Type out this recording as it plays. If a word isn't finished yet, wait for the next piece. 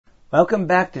Welcome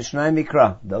back to Shnai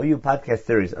Mikra, the OU podcast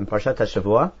series on Parshat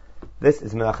HaShavua. This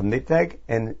is Menachem Nitag,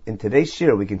 and in today's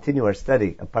shir we continue our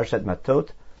study of Parshat Matot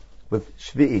with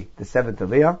Shvi'i, the seventh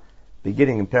Aliyah,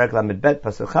 beginning in Perek Lamed Bet,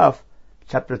 Pasuk Chaf,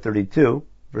 chapter 32,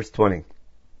 verse 20.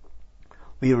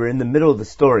 We were in the middle of the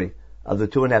story of the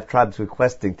 2.5 tribes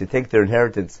requesting to take their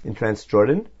inheritance in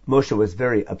Transjordan. Moshe was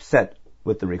very upset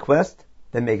with the request,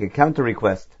 then make a counter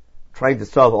request, trying to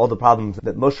solve all the problems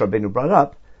that Moshe Rabbeinu brought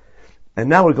up. And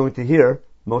now we're going to hear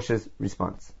Moshe's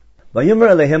response. Vayomer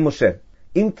Alehem Moshe,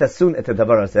 Im tasun et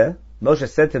hadavar hazeh. Moshe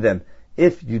said to them,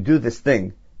 if you do this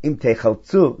thing, Im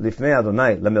techaltzu lifnei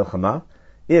Adonai lamilchama,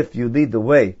 if you lead the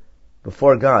way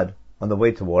before God on the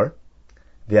way to war,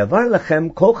 Ve'avar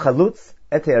lachem kol chalutz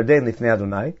et Yarden lifnei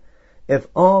Adonai, if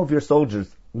all of your soldiers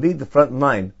lead the front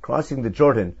line crossing the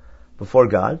Jordan before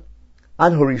God,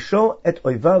 ad horisho et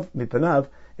oivav mipanav,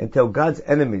 until God's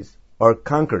enemies are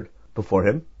conquered before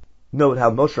him. Note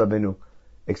how Moshe Rabbeinu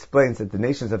explains that the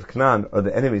nations of Canaan are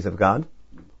the enemies of God.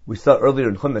 We saw earlier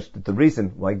in Chumash that the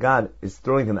reason why God is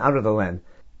throwing them out of the land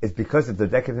is because of their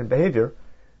decadent behavior.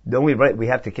 The only right we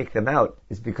have to kick them out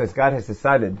is because God has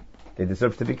decided they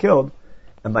deserve to be killed.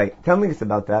 And by telling us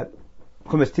about that,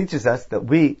 Chumash teaches us that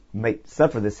we might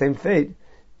suffer the same fate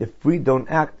if we don't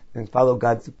act and follow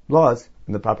God's laws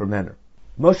in the proper manner.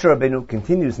 Moshe Rabbeinu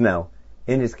continues now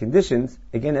in his conditions,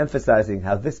 again emphasizing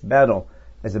how this battle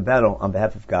is a battle on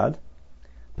behalf of God.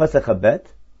 Pasuk Habet,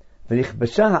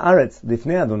 V'nichbasha haaretz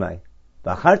lifnei Adonai,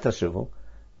 v'achar tashuvu,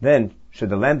 then should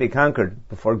the land be conquered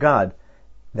before God,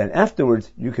 then afterwards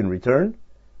you can return.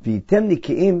 V'yitem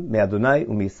niki'im me'Adonai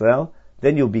u'mi'Yisrael,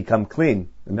 then you'll become clean.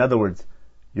 In other words,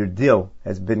 your deal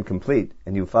has been complete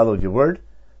and you followed your word,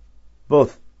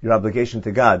 both your obligation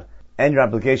to God and your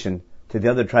obligation to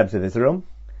the other tribes of Israel.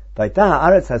 V'ayta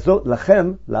haaretz hazot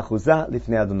lachem la'chuzah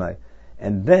lifnei Adonai,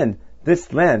 and then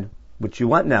this land, which you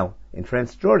want now in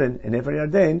Transjordan and Ever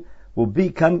Yarden, will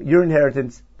become your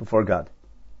inheritance before God.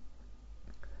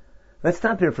 Let's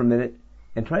stop here for a minute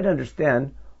and try to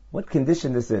understand what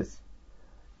condition this is.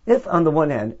 If, on the one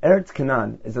hand, Eretz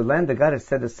Canaan is a land that God has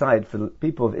set aside for the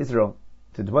people of Israel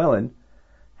to dwell in,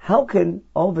 how can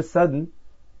all of a sudden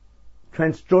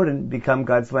Transjordan become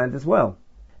God's land as well?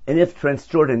 And if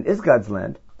Transjordan is God's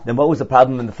land, then what was the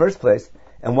problem in the first place,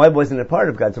 and why wasn't it part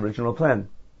of God's original plan?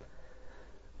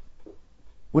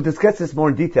 We'll discuss this more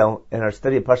in detail in our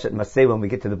study of Parshat Maseh when we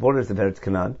get to the borders of Eretz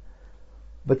Canaan.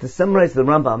 But to summarize the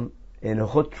Rambam in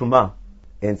Hot Truma,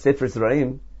 in Sefer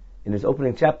Zeraim, in his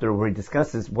opening chapter where he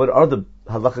discusses what are the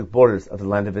halachic borders of the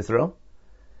land of Israel,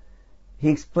 he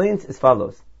explains as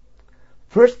follows.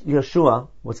 First, Yeshua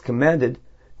was commanded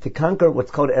to conquer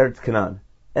what's called Eretz Canaan.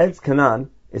 Eretz Canaan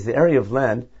is the area of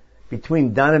land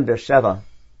between Dan and Beersheba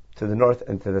to the north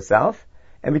and to the south,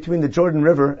 and between the Jordan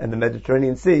River and the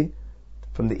Mediterranean Sea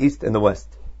from the east and the west.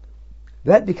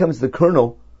 That becomes the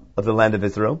kernel of the land of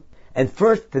Israel. And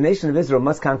first, the nation of Israel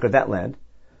must conquer that land.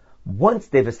 Once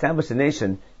they've established a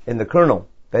nation in the kernel,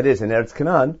 that is, in Eretz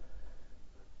Canaan,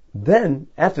 then,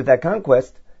 after that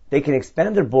conquest, they can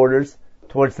expand their borders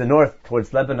towards the north,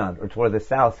 towards Lebanon, or toward the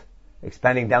south,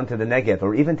 expanding down to the Negev,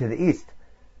 or even to the east,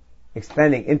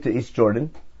 expanding into East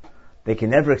Jordan. They can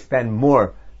never expand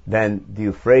more than the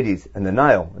Euphrates and the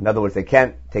Nile. In other words, they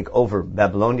can't take over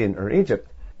Babylonian or Egypt.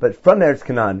 But from Eretz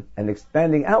Canaan and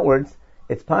expanding outwards,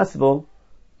 it's possible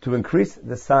to increase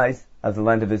the size of the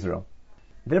land of Israel.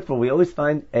 Therefore, we always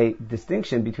find a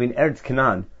distinction between Eretz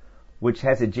Canaan, which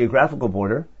has a geographical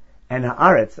border, and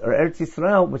Haaretz, or Eretz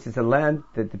Yisrael, which is a land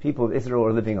that the people of Israel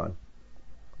are living on.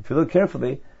 If you look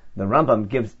carefully, the Rambam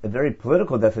gives a very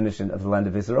political definition of the land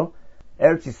of Israel.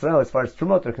 Eretz Yisrael, as far as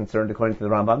Trumot are concerned, according to the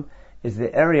Rambam, is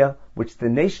the area which the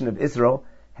nation of Israel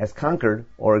has conquered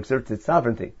or exerts its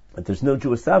sovereignty. But there's no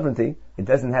Jewish sovereignty, it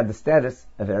doesn't have the status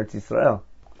of Eretz Yisrael.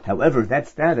 However, that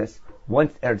status,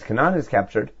 once Eretz Canaan is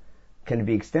captured, can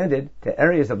be extended to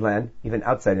areas of land even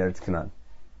outside Eretz Canaan.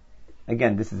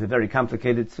 Again, this is a very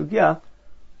complicated sugya.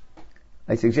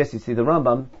 I suggest you see the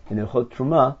Rambam in Ilchot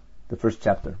Truma, the first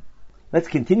chapter. Let's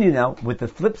continue now with the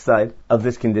flip side of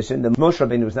this condition that Moshe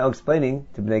Rabbeinu is now explaining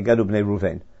to Bnei Gad u'Bnei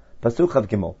Ruvain. Pasuk Chav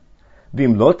Gimel.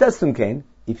 V'im lo tasum kein,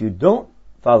 if you don't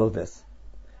follow this,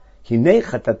 Hinei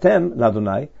chatatem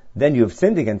l'Adonai, then you have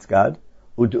sinned against God.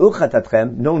 Ud'u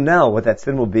chatatchem, know now what that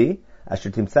sin will be. Asher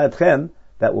timsa etchem,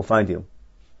 that will find you.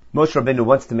 Moshe Rabbeinu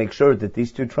wants to make sure that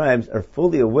these two tribes are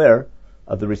fully aware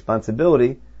of the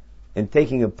responsibility in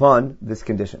taking upon this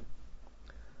condition.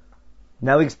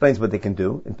 Now he explains what they can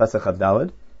do in Pasuk Chav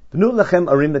Daled. B'nu lachem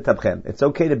arim v'tabchem. It's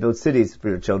okay to build cities for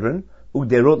your children.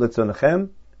 Ugderot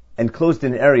letzonachem, and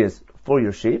closed-in areas for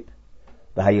your sheep.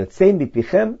 V'hayotzei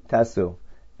mipichem tasu,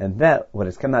 and that what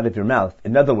has come out of your mouth.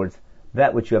 In other words,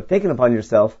 that which you have taken upon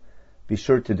yourself, be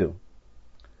sure to do.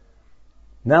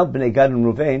 Now Bnei Gad and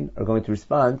Ruvain are going to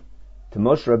respond to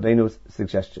Moshe Rabbeinu's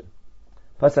suggestion.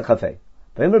 Pasuk Chafei.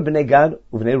 V'yomer Bnei Gad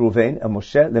u'Bnei Ruvain el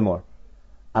Moshe lemor.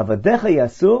 Avadecha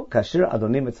yasu kasher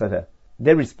Adoni mitzaveh.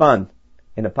 They respond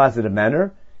in a positive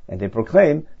manner, and they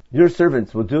proclaim, your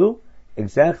servants will do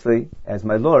exactly as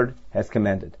my Lord has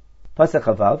commanded. Pasuk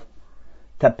Chavav.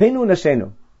 Tapenu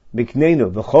nashenu,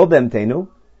 miknenu v'chol be'emtenu,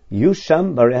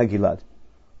 yusham barei hagilad.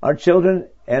 Our children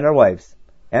and our wives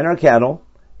and our cattle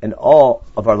and all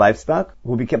of our livestock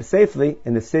will be kept safely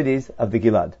in the cities of the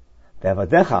Gilad.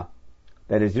 Ve'avadecha,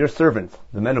 that is your servants,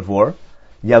 the men of war,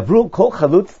 yavru kol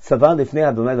chalutz tzava lifnei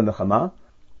Adonai lemechama.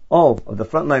 All of the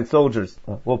frontline soldiers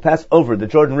will pass over the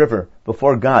Jordan River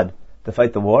before God to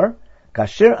fight the war.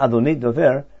 Kasher Adonai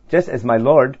dover, just as my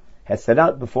Lord has set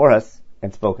out before us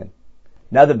and spoken.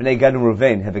 Now that Bnei Gad and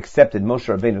Ruvain have accepted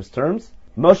Moshe Rabbeinu's terms,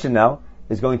 Moshe now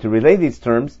is going to relay these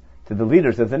terms to the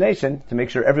leaders of the nation to make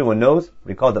sure everyone knows.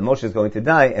 Recall that Moshe is going to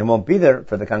die and won't be there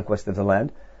for the conquest of the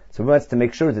land. So he wants to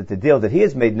make sure that the deal that he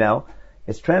has made now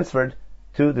is transferred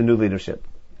to the new leadership.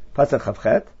 Pasuk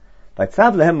Chavchet.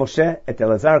 Vatzav lehem Moshe et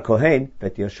Elazar Kohen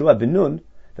vet Yeshua ben Nun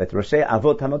vet Roshei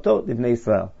Avot Hamatot livnei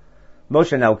Israel.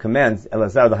 Moshe now commands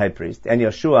Elazar the high priest and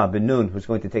Yeshua ben Nun, who's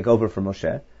going to take over for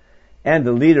Moshe, and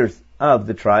the leaders of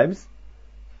the tribes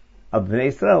of Bnei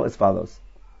Israel as follows.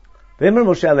 V'emer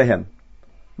Moshe alehem.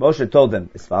 Moshe told them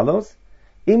as follows: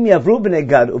 Im yavru Bnei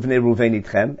Gad u'Bnei Ruvain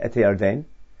itchem et Yarden.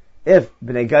 If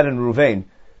Bnei Gad and Ruvain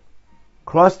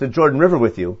cross the Jordan River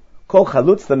with you, kol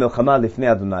chalutz lemilchama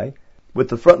lifnei Adonai, with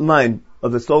the front line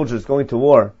of the soldiers going to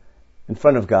war in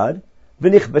front of God,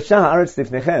 v'nichbasha haaretz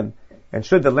lifnechem, and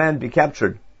should the land be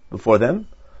captured before them,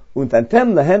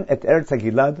 untantem lahem et eretz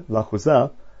hagilad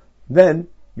lachuzah, then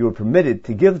you are permitted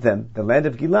to give them the land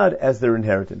of Gilad as their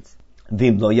inheritance.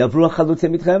 V'im lo yavru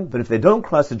chalutzim itchem, but if they don't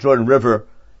cross the Jordan River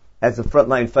as the front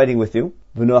line fighting with you,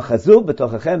 v'noachazu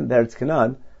b'tochachem be'eretz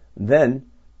Canaan, then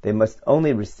they must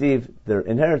only receive their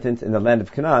inheritance in the land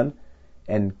of Canaan,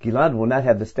 and Gilad will not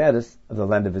have the status of the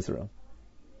land of Israel.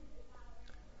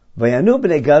 Vayanu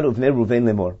Bnei Gad u'Bnei Ruvain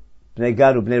lemor. Bnei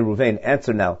Gad u'Bnei Ruvain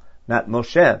answer now, not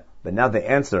Moshe, but now they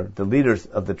answer the leaders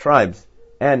of the tribes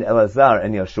and Elazar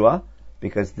and Yeshua,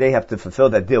 because they have to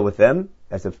fulfill that deal with them,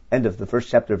 as the end of the first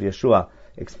chapter of Yeshua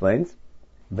explains.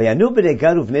 Vayanu Bnei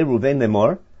Gad u'Bnei Ruvain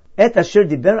lemor, et asher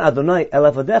diber Adonai el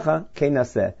avodecha kein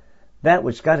naseh. That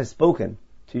which God has spoken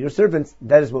to your servants,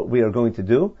 that is what we are going to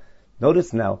do.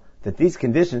 Notice now that these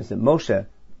conditions that Moshe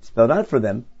spelled out for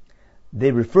them,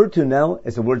 they refer to now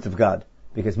as the words of God.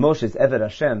 Because Moshe is Eved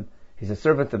Hashem, he's a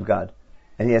servant of God,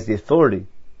 and he has the authority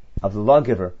of the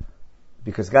lawgiver.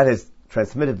 Because God has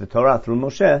transmitted the Torah through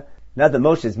Moshe, now that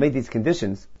Moshe has made these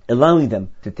conditions, allowing them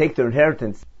to take their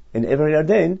inheritance in Ever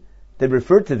Yarden, they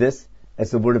refer to this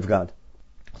as the word of God.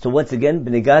 So once again,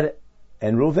 Bnei Gad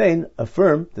and Ruvain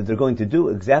affirm that they're going to do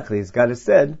exactly as God has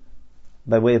said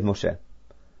by way of Moshe.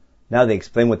 Now they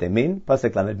explain what they mean.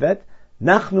 Pasuk Lamed Bet.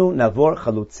 Nachnu navor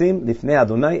chalutzim lifnei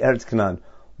Adonai eretz Canaan.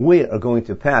 We are going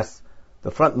to pass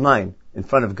the front line in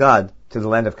front of God to the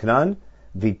land of Canaan.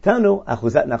 Vitanu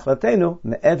achuzat nachlatenu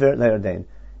me'ever le'Yarden.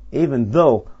 Even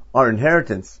though our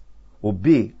inheritance will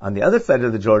be on the other side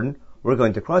of the Jordan, we're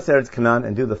going to cross Eretz Canaan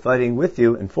and do the fighting with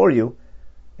you and for you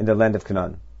in the land of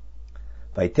Canaan.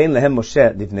 Vayitein lehem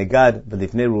Moshe livnei Gad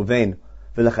v'livnei Ruvain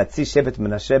v'lechatzi shevet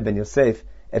Menashe ben Yosef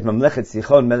et mamlechet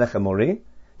Sichon melech Amori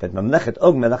v'et mamlechet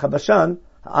Og melech Bashan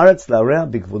haaretz la'area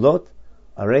b'gvulot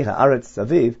arei haaretz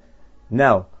saviv.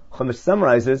 Now Chumash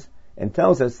summarizes and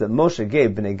tells us that Moshe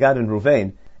gave Bnei Gad and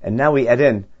Ruvain, and now we add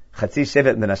in Chatzi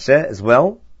shevet Menashe as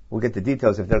well. We'll get the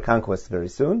details of their conquest very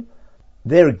soon.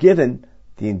 They are given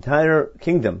the entire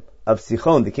kingdom of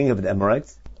Sichon, the king of the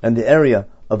Amorites, and the area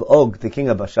of Og, the king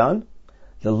of Bashan,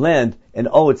 the land and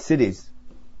all its cities,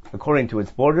 according to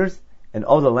its borders, and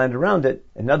all the land around it.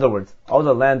 In other words, all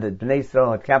the land that Bnei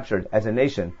Israel had captured as a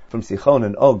nation from Sichon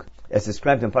and Og, as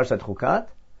described in Parshat Chukat,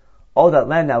 all that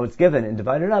land now is given and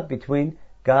divided up between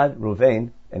Gad,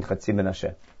 Ruvain, and Chatzi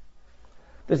Menashe.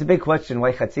 There's a big question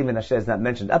why Chatzi Menashe is not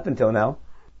mentioned up until now.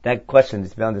 That question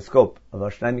is beyond the scope of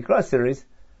our Shnai Mikra series,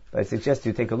 but I suggest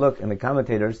you take a look in the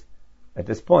commentators at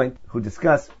this point who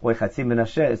discuss why Chatzi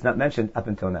Menashe is not mentioned up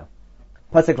until now.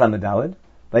 Pasuk Lamed Daled.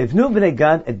 Vayivnu Bnei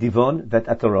Gad et Divon vet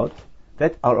Atorot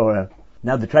vet Aroer.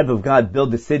 Now the tribe of Gad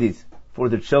build the cities for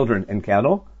their children and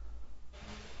cattle.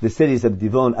 The cities of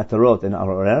Divon, Atorot, and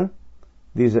Aroer.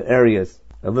 These are areas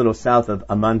a little south of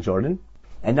Amman, Jordan.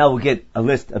 And now we'll get a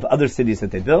list of other cities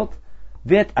that they built.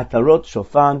 Vet Atarot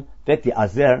Shofan vet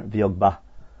Yazer v'Yogbah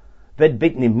vet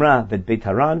Beit Nimra vet Beit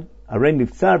Haran arei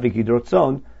Mivtzar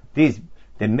v'Gidrotzon These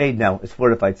they made now as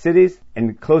fortified cities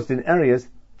and closed in areas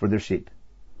for their sheep.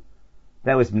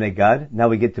 That was Bnei Gad. Now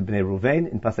we get to Bnei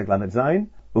Ruvain in Pasuk Lamed Zayin.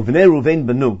 Uvnei Ruvain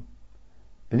benu.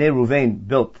 Bnei Ruvain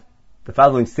built the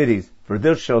following cities for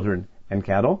their children and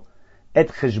cattle. Et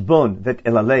Cheshbon, vet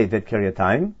Elalei, vet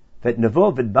Kiryatayim, vet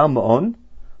Nevo, vet Baal Ma'on,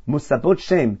 Musabot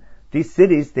Shem. These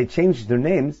cities, they changed their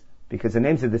names because the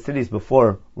names of the cities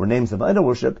before were names of idol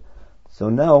worship. So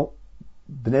now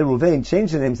Bnei Ruvain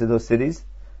changed the names of those cities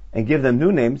and give them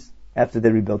new names after they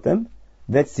rebuilt them.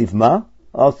 Vet Sivma,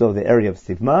 also the area of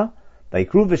Sivma,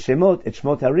 Vaikru v'Shemot et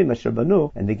Shmot Harim asher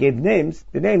banu, and they gave names,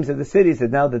 the names of the cities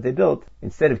that now that they built.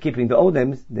 Instead of keeping the old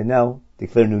names, they now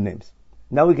declare new names.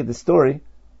 Now we get the story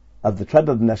of the tribe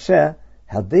of Menashe,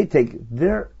 how they take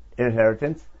their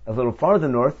inheritance a little farther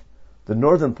north, the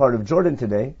northern part of Jordan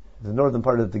today, the northern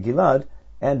part of the Gilad,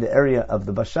 and the area of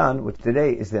the Bashan, which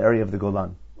today is the area of the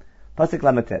Golan. Pasuk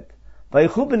Lametet.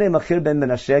 Vayichu b'nei Machir ben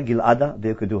Menashe Gilada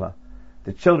v'yekuduha.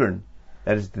 The children,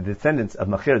 that is the descendants of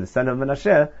Machir, the son of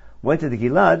Menashe, went to the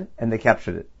Gilad and they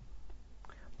captured it.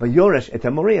 Vayoresh et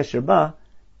Amori asher ba,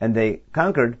 and they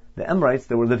conquered the Amorites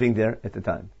that were living there at the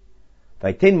time.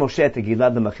 Vaytein Moshe et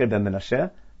Gilad l'Machir ben Menashe.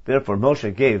 Therefore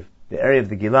Moshe gave the area of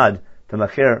the Gilad to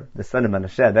Machir, the son of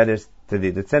Menashe, that is, to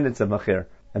the descendants of Machir,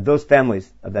 and those families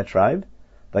of that tribe.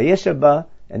 Vayeshev ba,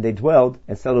 and they dwelled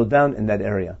and settled down in that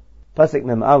area. Pasuk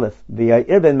Mem Aleph.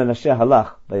 V'Yair ben Menashe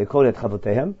halach vayekol et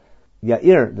chavotehem.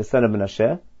 Yair, the son of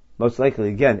Menashe, most likely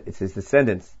again it's his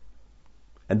descendants,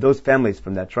 and those families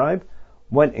from that tribe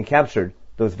went and captured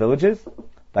those villages.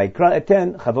 Vayikra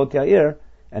eten Chavot Yair,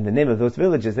 and the name of those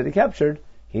villages that he captured,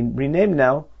 he renamed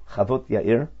now Chavot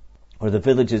Yair, or the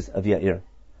villages of Yair.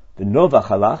 The Novach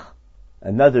halach,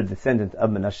 another descendant of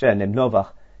Menashe named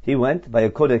Novach, he went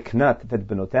Vayekol et Knat vet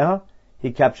benoteha.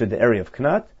 He captured the area of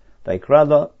Knat. Vayikra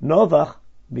lo Novach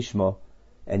bishmo,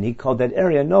 and he called that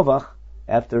area Novach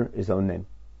after his own name.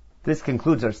 This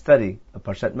concludes our study of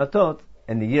Parshat Matot.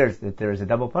 In the years that there is a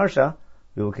double parsha,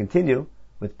 we will continue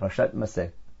with Parshat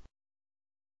Maseh.